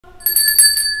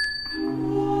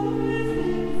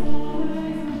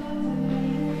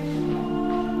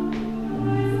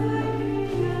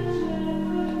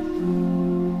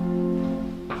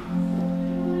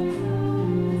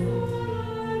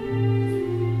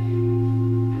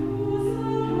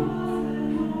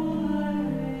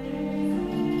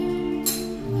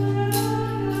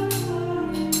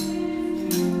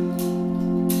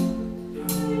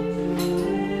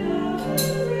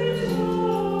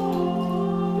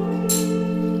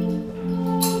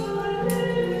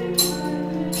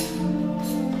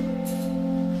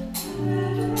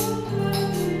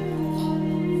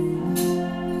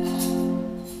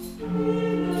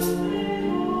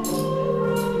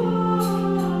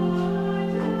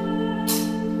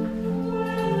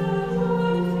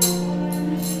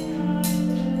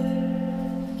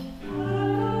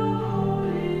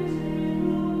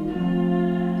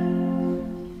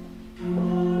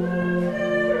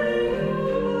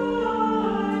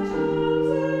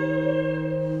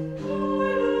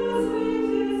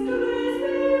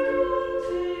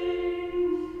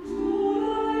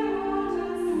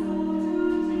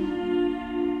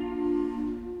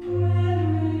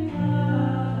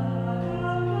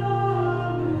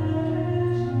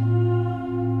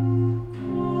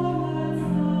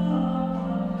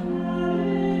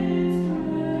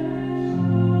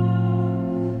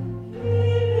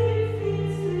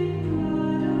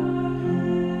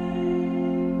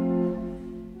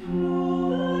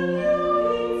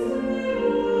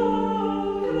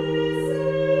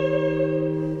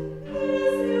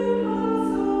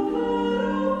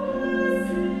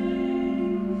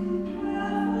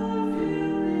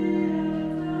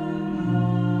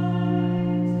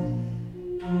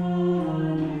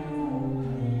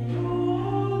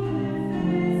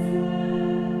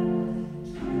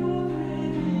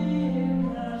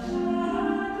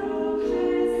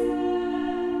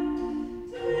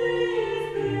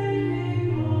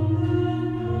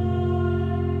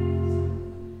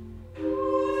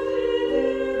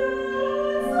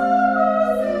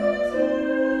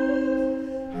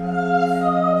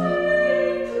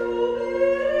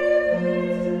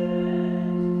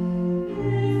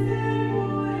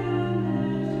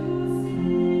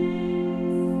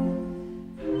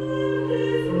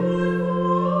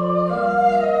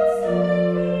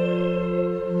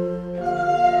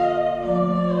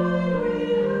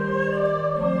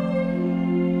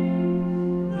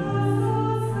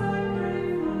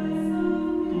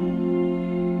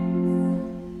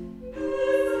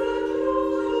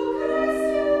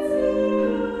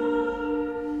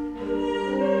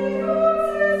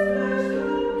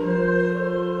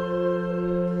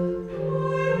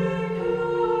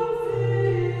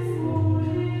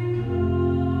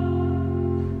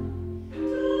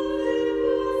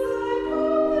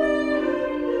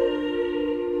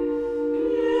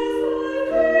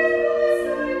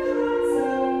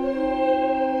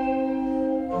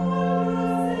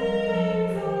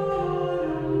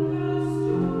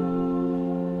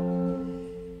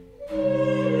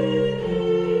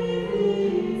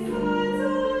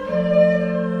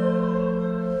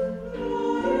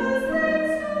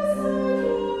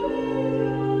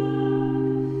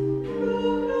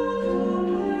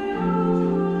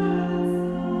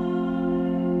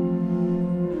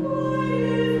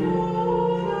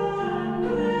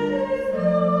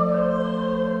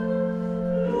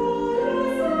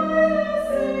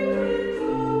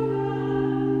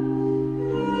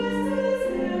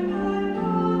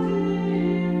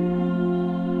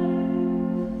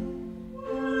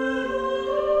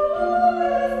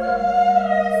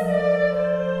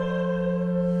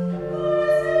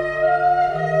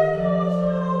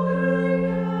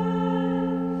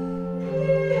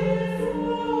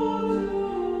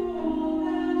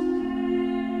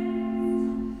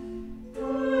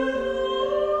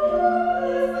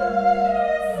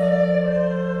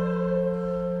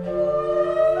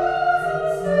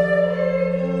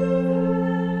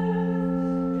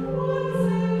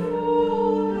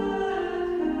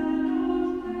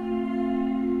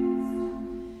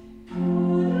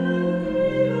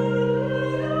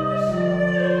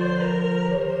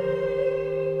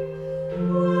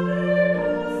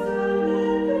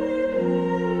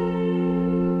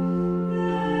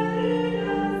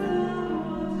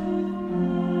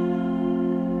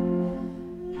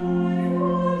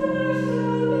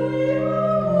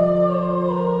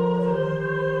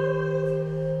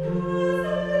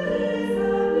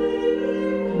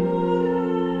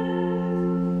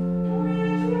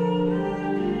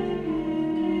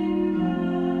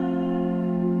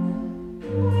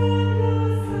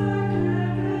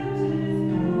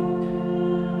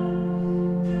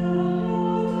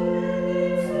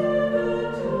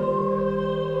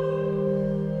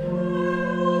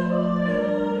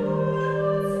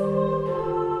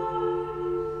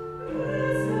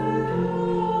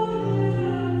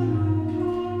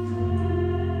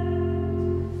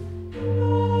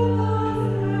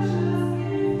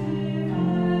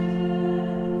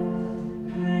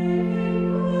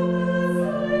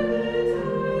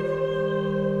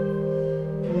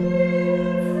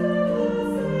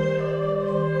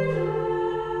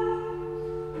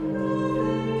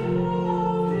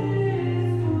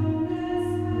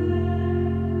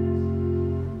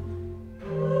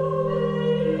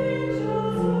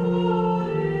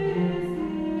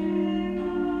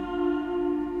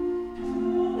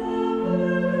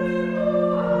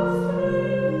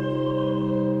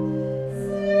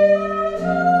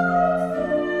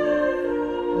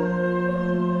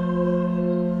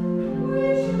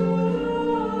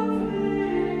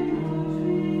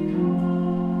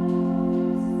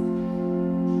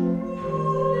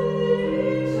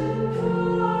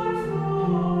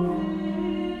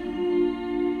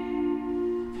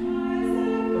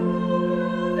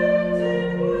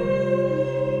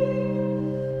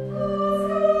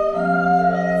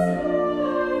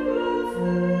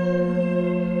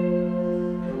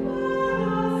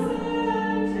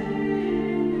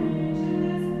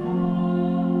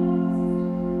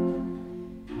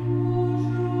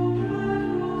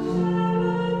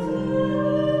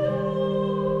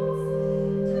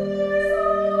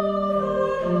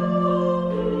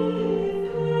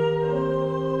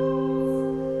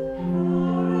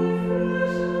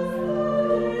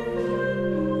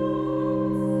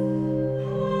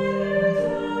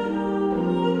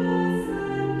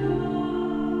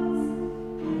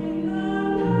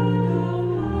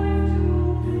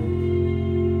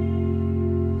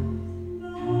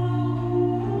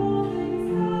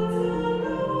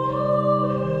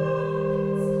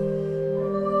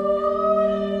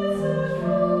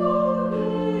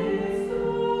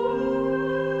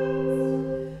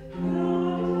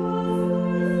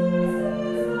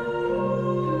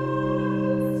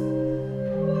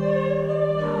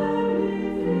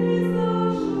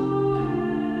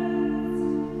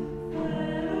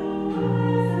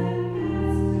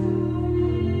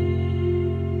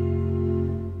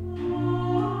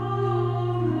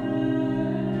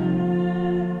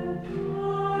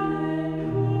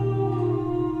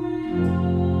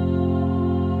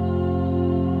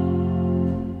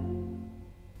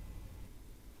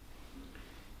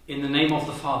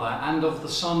Father, and of the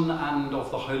Son, and of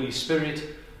the Holy Spirit.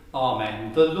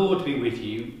 Amen. The Lord be with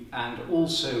you, and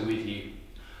also with you.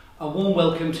 A warm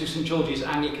welcome to St George's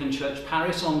Anglican Church,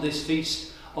 Paris, on this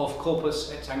feast of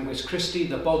Corpus et Sanguis Christi,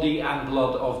 the body and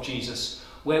blood of Jesus,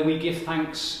 where we give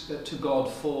thanks to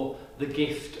God for the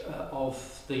gift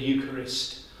of the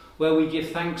Eucharist, where we give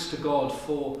thanks to God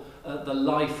for the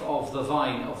life of the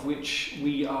vine, of which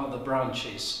we are the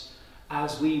branches,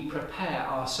 as we prepare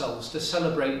ourselves to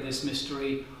celebrate this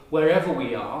mystery wherever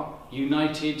we are,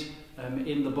 united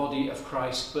in the body of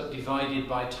Christ, but divided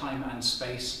by time and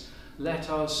space. Let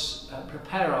us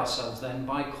prepare ourselves then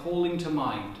by calling to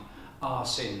mind our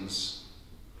sins.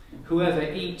 Whoever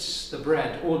eats the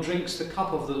bread or drinks the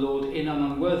cup of the Lord in an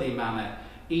unworthy manner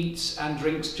eats and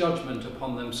drinks judgment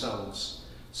upon themselves.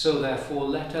 So therefore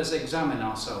let us examine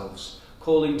ourselves,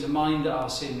 calling to mind our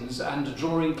sins and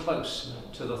drawing close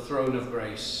to the throne of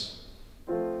grace.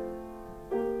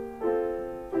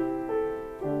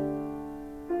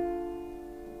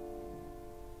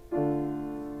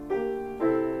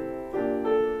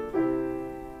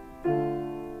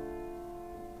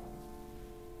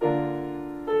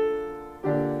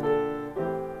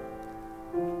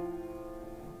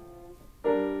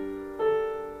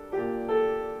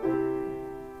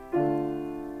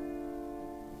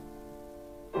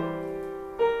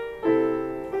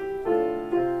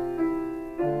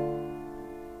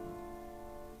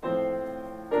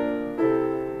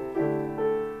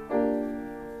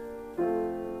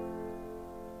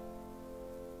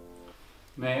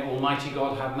 May Almighty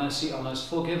God have mercy on us,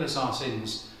 forgive us our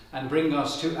sins, and bring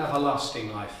us to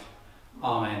everlasting life.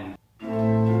 Amen.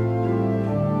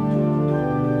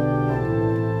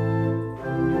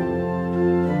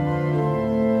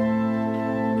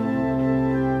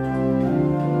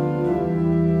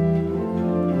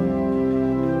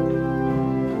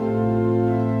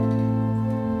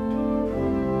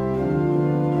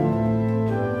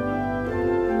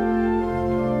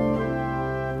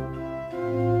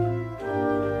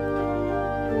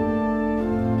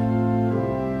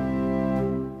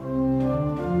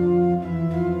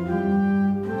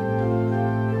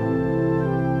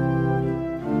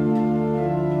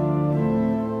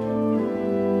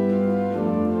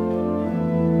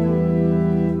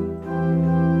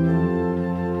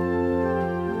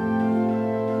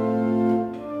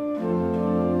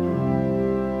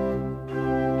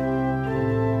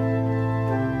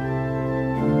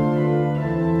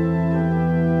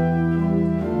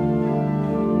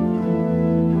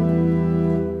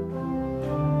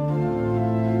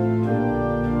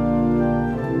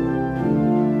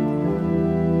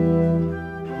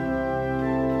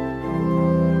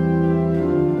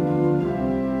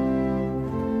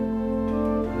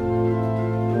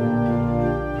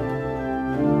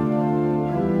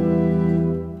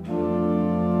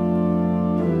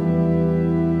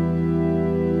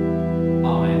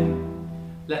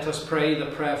 Let us pray the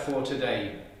prayer for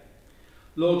today.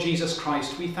 Lord Jesus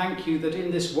Christ, we thank you that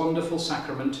in this wonderful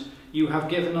sacrament you have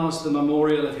given us the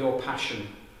memorial of your passion.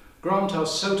 Grant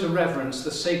us so to reverence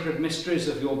the sacred mysteries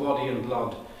of your body and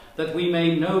blood, that we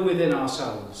may know within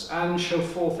ourselves and show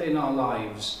forth in our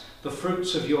lives the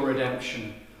fruits of your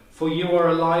redemption. For you are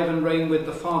alive and reign with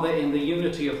the Father in the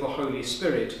unity of the Holy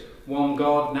Spirit, one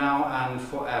God, now and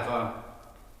forever.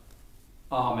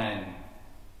 Amen.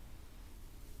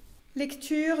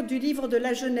 Lecture du livre de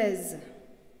la Genèse.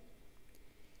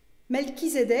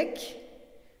 Melchisédek,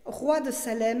 roi de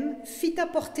Salem, fit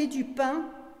apporter du pain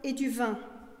et du vin.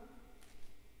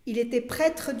 Il était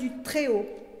prêtre du Très-Haut.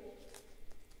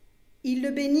 Il le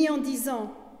bénit en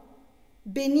disant : «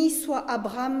 Béni soit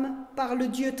Abraham par le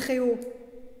Dieu Très-Haut,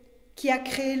 qui a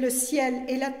créé le ciel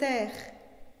et la terre,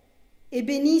 et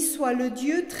béni soit le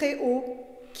Dieu Très-Haut,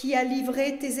 qui a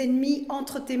livré tes ennemis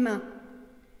entre tes mains. »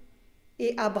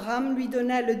 Et Abraham lui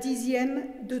donna le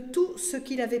 10e de tout ce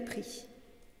qu'il avait pris.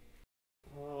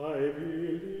 I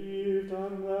believed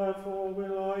and therefore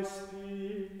will I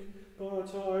speak,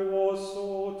 but I was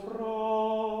so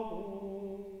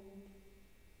troubled.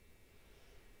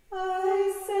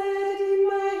 I said in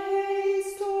my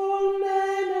haste, all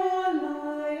men are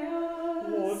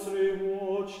liars. What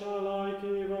reward shall I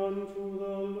give unto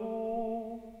the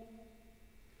Lord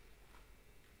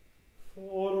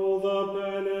for all the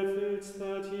benefits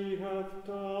that he hath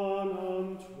done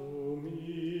unto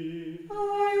me? I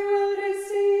will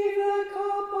receive the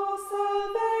cup of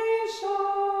salvation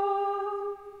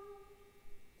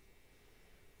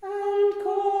and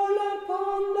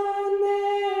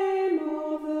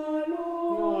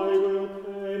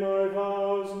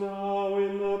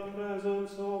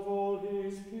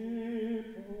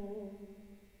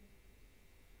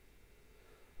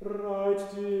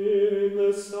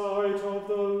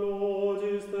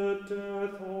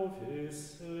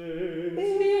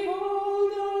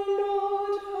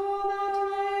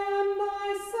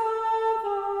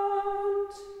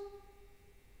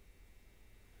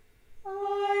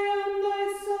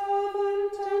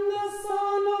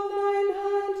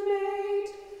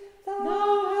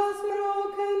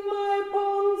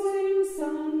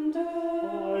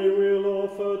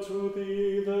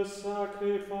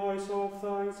sacrifice of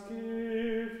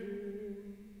thanksgiving,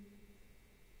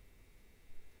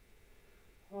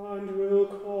 and will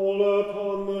call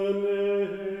upon the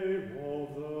name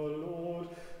of the Lord.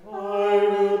 I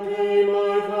will pay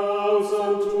my vows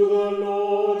unto the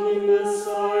Lord in the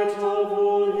sight of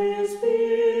all his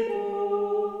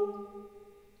people.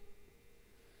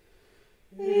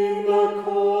 In the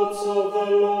courts of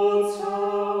the Lord's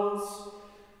house,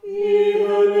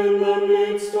 even in the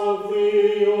midst of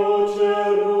thee, O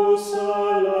Jerusalem,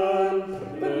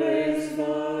 praise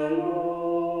the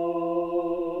Lord.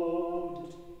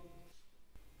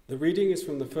 The reading is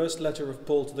from the first letter of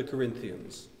Paul to the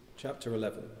Corinthians, chapter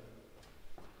 11.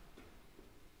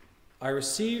 I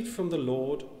received from the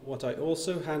Lord what I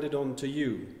also handed on to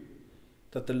you,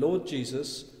 that the Lord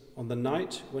Jesus, on the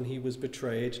night when he was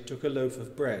betrayed, took a loaf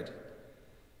of bread,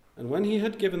 and when he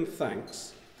had given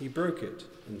thanks, he broke it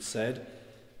and said,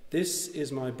 "This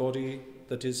is my body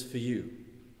that is for you.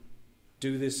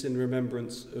 Do this in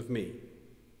remembrance of me."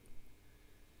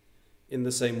 In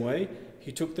the same way,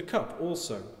 he took the cup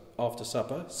also after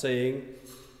supper, saying,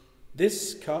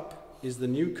 "This cup is the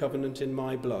new covenant in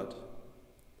my blood.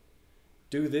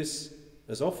 Do this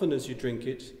as often as you drink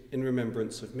it in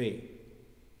remembrance of me.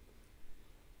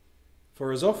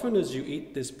 For as often as you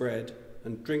eat this bread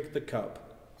and drink the cup,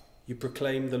 you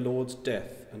proclaim the Lord's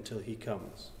death until he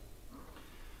comes."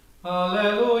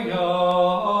 Alleluia,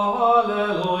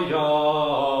 alleluia,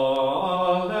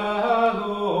 alleluia,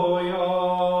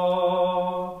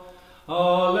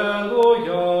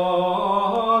 alleluia,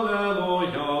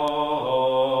 alleluia,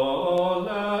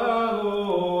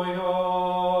 alleluia.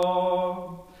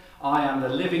 I am the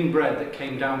living bread that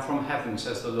came down from heaven,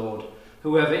 says the Lord.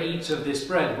 Whoever eats of this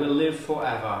bread will live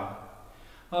forever.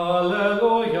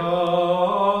 Alleluia,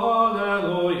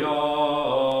 alleluia,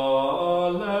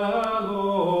 alleluia.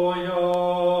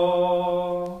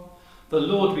 The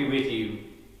Lord be with you,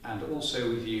 and also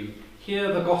with you.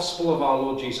 Hear the gospel of our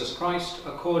Lord Jesus Christ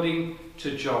according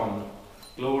to John.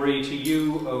 Glory to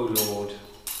you, O Lord.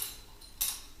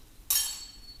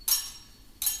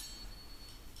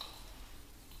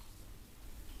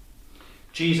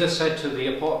 Jesus said to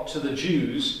the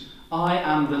Jews, "I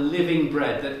am the living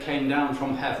bread that came down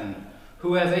from heaven.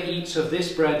 Whoever eats of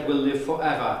this bread will live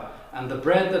forever, and the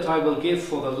bread that I will give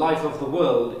for the life of the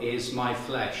world is my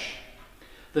flesh."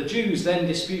 The Jews then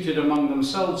disputed among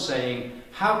themselves, saying,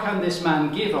 "How can this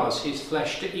man give us his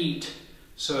flesh to eat?"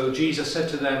 So Jesus said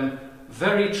to them,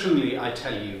 "Very truly I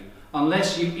tell you,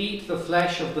 unless you eat the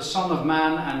flesh of the Son of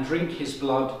Man and drink his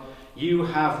blood, you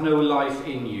have no life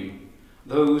in you.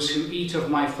 Those who eat of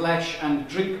my flesh and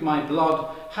drink my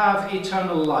blood have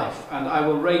eternal life, and I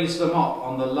will raise them up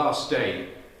on the last day.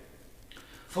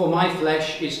 For my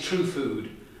flesh is true food,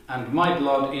 and my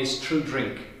blood is true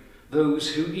drink. Those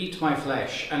who eat my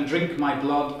flesh and drink my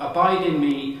blood abide in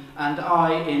me, and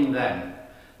I in them.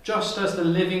 Just as the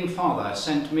living Father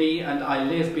sent me, and I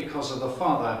live because of the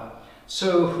Father,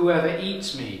 so whoever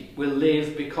eats me will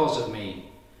live because of me.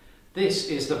 This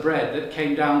is the bread that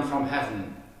came down from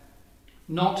heaven.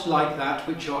 Not like that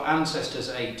which your ancestors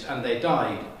ate and they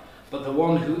died, but the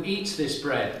one who eats this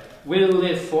bread will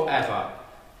live forever.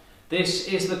 This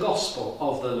is the gospel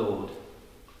of the Lord.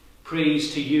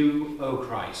 Praise to you, O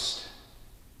Christ.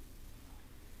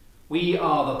 We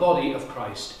are the body of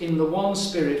Christ. In the one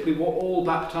Spirit we were all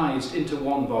baptized into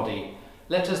one body.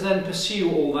 Let us then pursue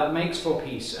all that makes for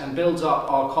peace and builds up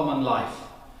our common life.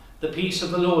 The peace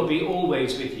of the Lord be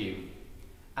always with you,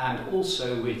 and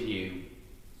also with you.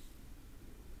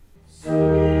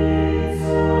 Praise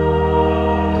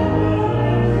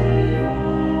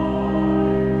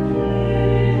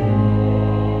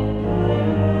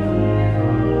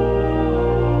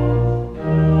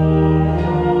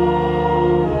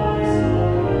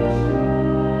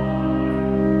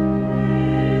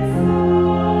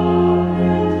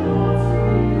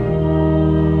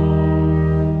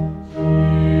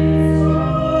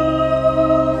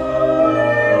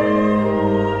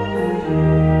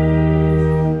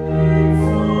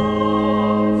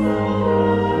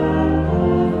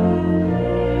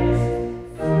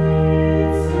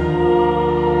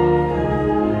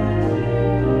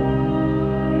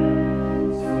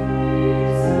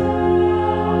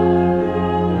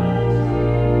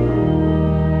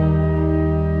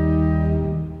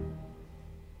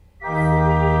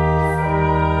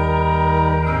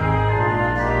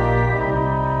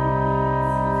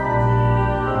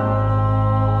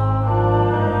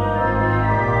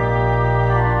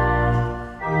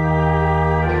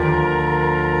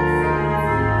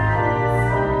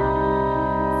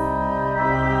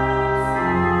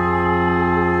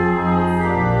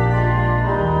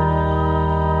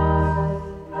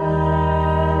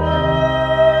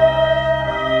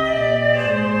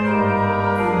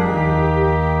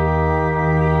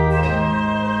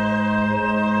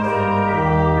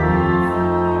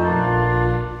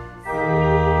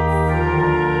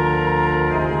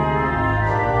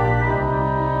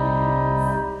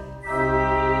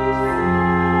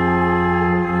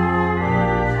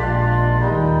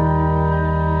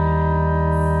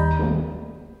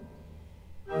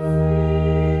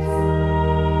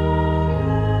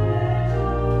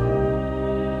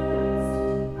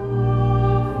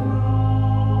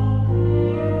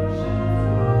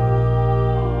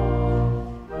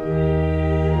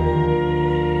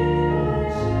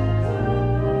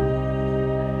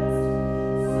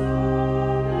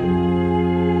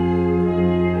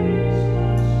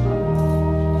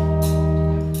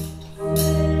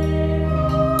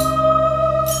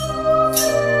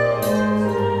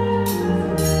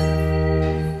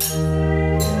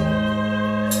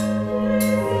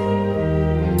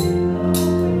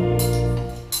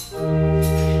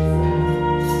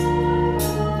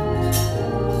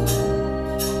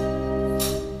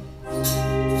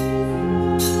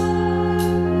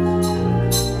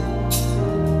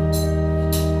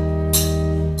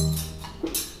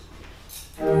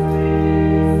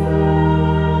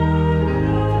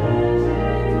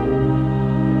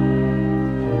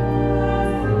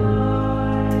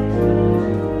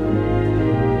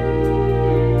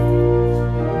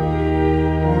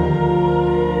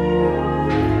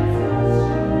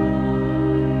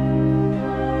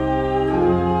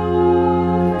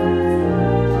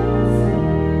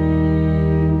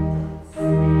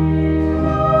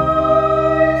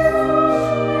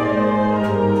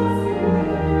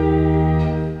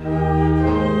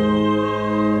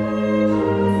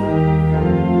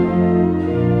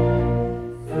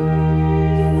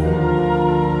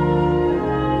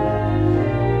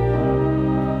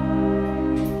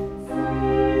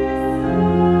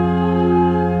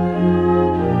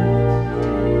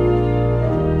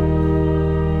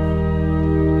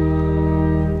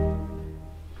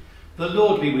The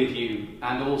Lord be with you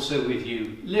and also with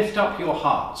you. Lift up your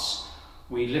hearts.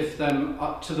 We lift them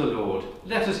up to the Lord.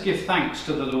 Let us give thanks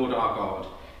to the Lord our God.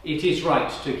 It is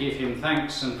right to give him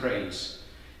thanks and praise.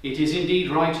 It is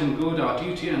indeed right and good, our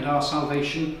duty and our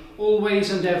salvation, always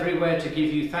and everywhere to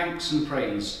give you thanks and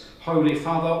praise, Holy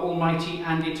Father, Almighty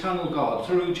and eternal God,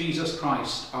 through Jesus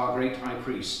Christ, our great high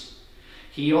priest.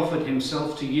 He offered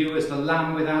himself to you as the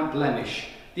Lamb without blemish,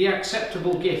 the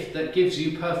acceptable gift that gives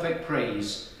you perfect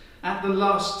praise. At the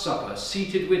Last Supper,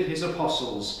 seated with his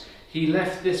apostles, he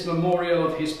left this memorial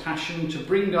of his passion to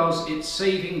bring us its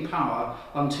saving power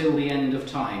until the end of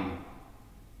time.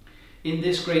 In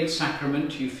this great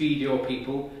sacrament you feed your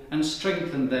people and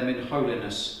strengthen them in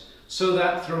holiness, so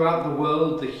that throughout the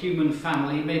world the human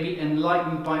family may be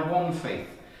enlightened by one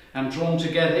faith and drawn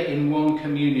together in one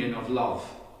communion of love.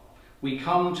 We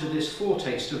come to this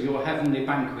foretaste of your heavenly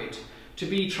banquet, to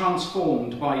be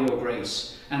transformed by your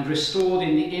grace and restored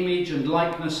in the image and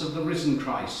likeness of the risen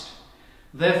Christ.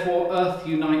 Therefore earth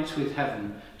unites with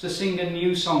heaven to sing a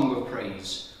new song of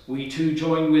praise. We too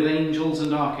join with angels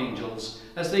and archangels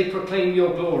as they proclaim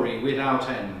your glory without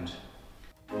end.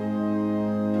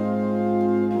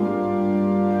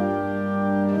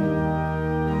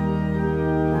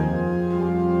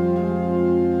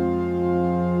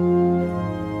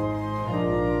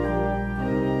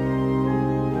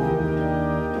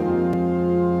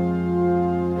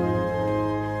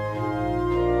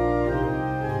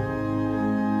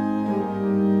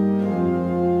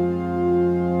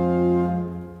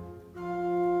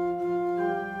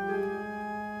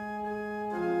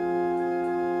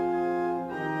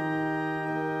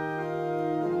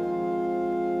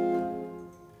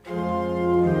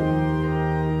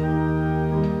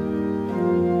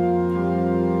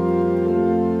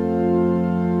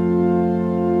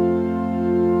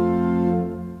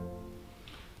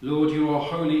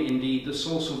 The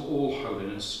source of all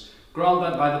holiness, grant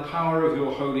that by the power of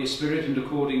your Holy Spirit and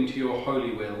according to your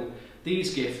holy will,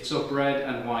 these gifts of bread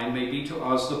and wine may be to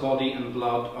us the body and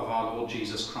blood of our Lord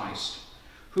Jesus Christ,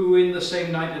 who in the same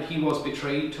night that he was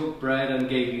betrayed took bread and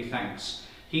gave you thanks.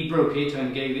 He broke it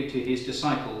and gave it to his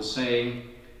disciples, saying,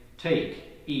 "Take,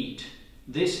 eat,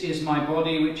 this is my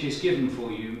body which is given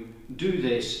for you. Do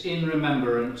this in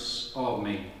remembrance of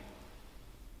me."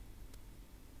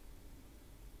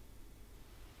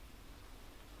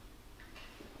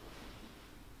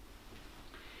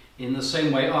 In the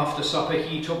same way, after supper,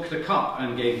 he took the cup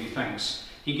and gave you thanks.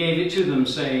 He gave it to them,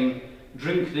 saying,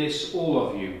 "Drink this, all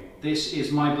of you. This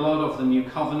is my blood of the new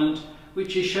covenant,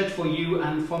 which is shed for you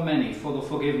and for many for the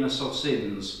forgiveness of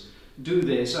sins. Do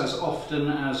this as often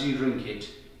as you drink it,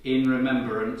 in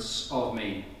remembrance of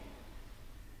me."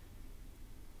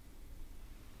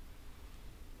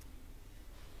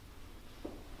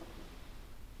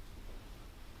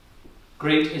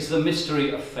 Great is the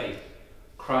mystery of faith.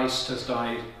 Christ has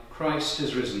died. Christ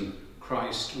is risen,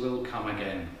 Christ will come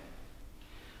again.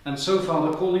 And so,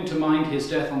 Father, calling to mind his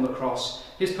death on the cross,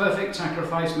 his perfect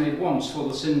sacrifice made once for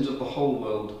the sins of the whole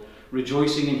world,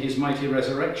 rejoicing in his mighty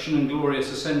resurrection and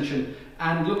glorious ascension,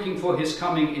 and looking for his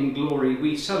coming in glory,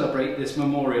 we celebrate this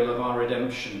memorial of our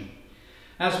redemption.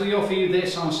 As we offer you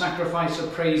this, our sacrifice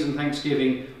of praise and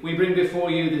thanksgiving, we bring before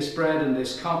you this bread and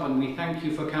this cup, and we thank you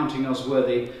for counting us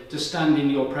worthy to stand in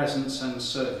your presence and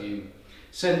serve you.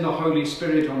 Send the Holy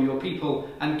Spirit on your people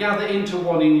and gather into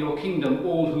one in your kingdom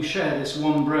all who share this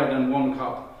one bread and one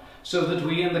cup, so that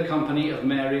we in the company of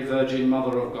Mary, Virgin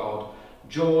Mother of God,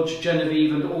 George,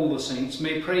 Genevieve and all the saints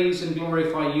may praise and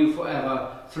glorify you forever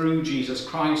through Jesus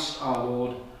Christ our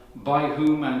Lord, by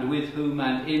whom and with whom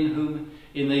and in whom,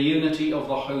 in the unity of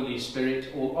the Holy Spirit,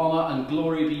 all honour and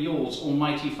glory be yours,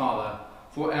 Almighty Father,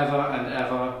 forever and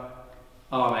ever.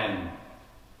 Amen.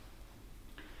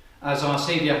 As our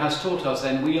Saviour has taught us,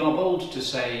 then, we are bold to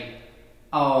say,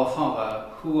 "Our Father,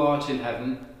 who art in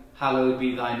heaven, hallowed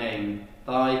be thy name.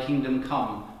 Thy kingdom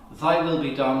come, thy will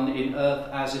be done in earth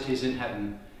as it is in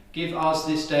heaven. Give us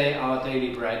this day our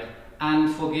daily bread, and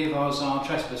forgive us our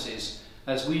trespasses,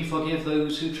 as we forgive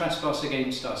those who trespass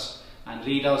against us. And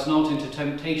lead us not into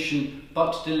temptation,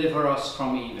 but deliver us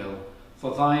from evil.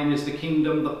 For thine is the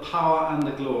kingdom, the power and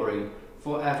the glory,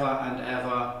 for ever and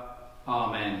ever.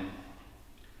 Amen."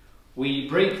 We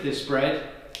break this bread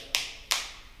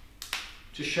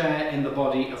to share in the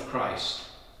body of Christ.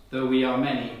 Though we are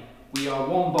many, we are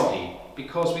one body,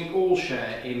 because we all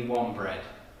share in one bread.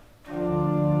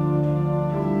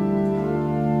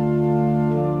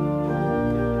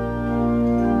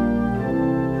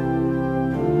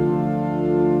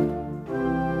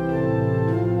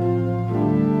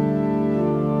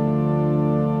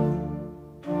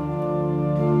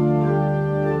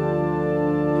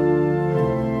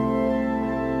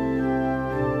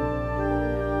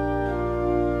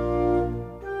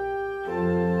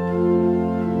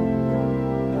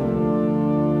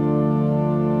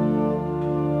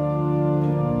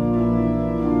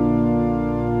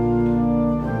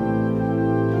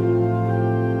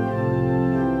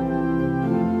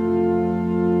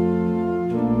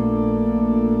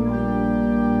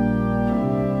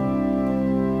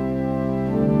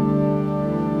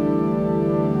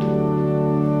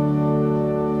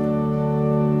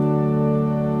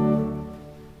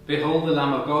 Behold the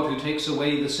Lamb of God who takes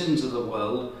away the sins of the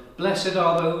world. Blessed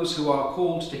are those who are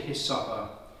called to his supper.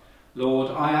 Lord,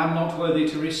 I am not worthy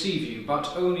to receive you,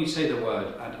 but only say the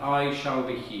word, and I shall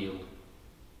be healed.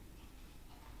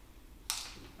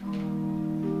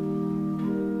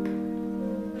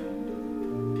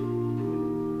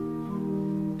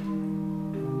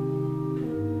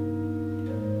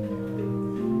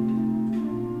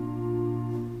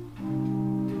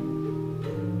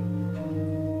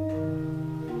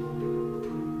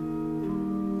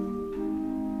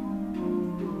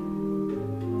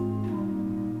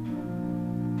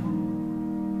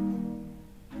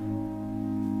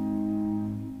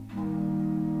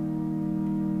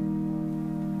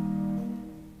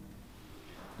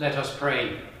 Let us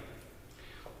pray.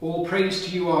 All praise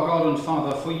to you, our God and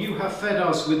Father, for you have fed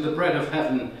us with the bread of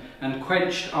heaven and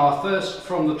quenched our thirst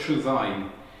from the true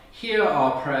vine. Hear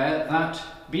our prayer that,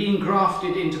 being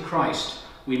grafted into Christ,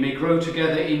 we may grow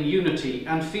together in unity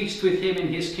and feast with him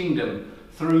in his kingdom,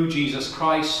 through Jesus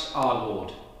Christ our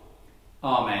Lord.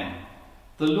 Amen.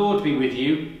 The Lord be with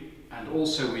you, and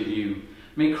also with you.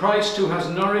 May Christ, who has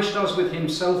nourished us with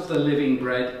himself the living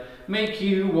bread, make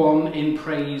you one in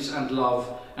praise and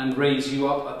love, and raise you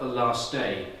up at the last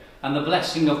day. And the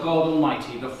blessing of God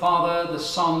Almighty, the Father, the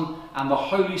Son, and the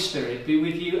Holy Spirit be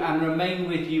with you and remain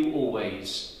with you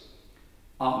always.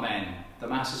 Amen. The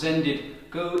Mass is ended.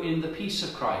 Go in the peace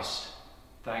of Christ.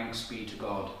 Thanks be to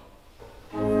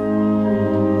God.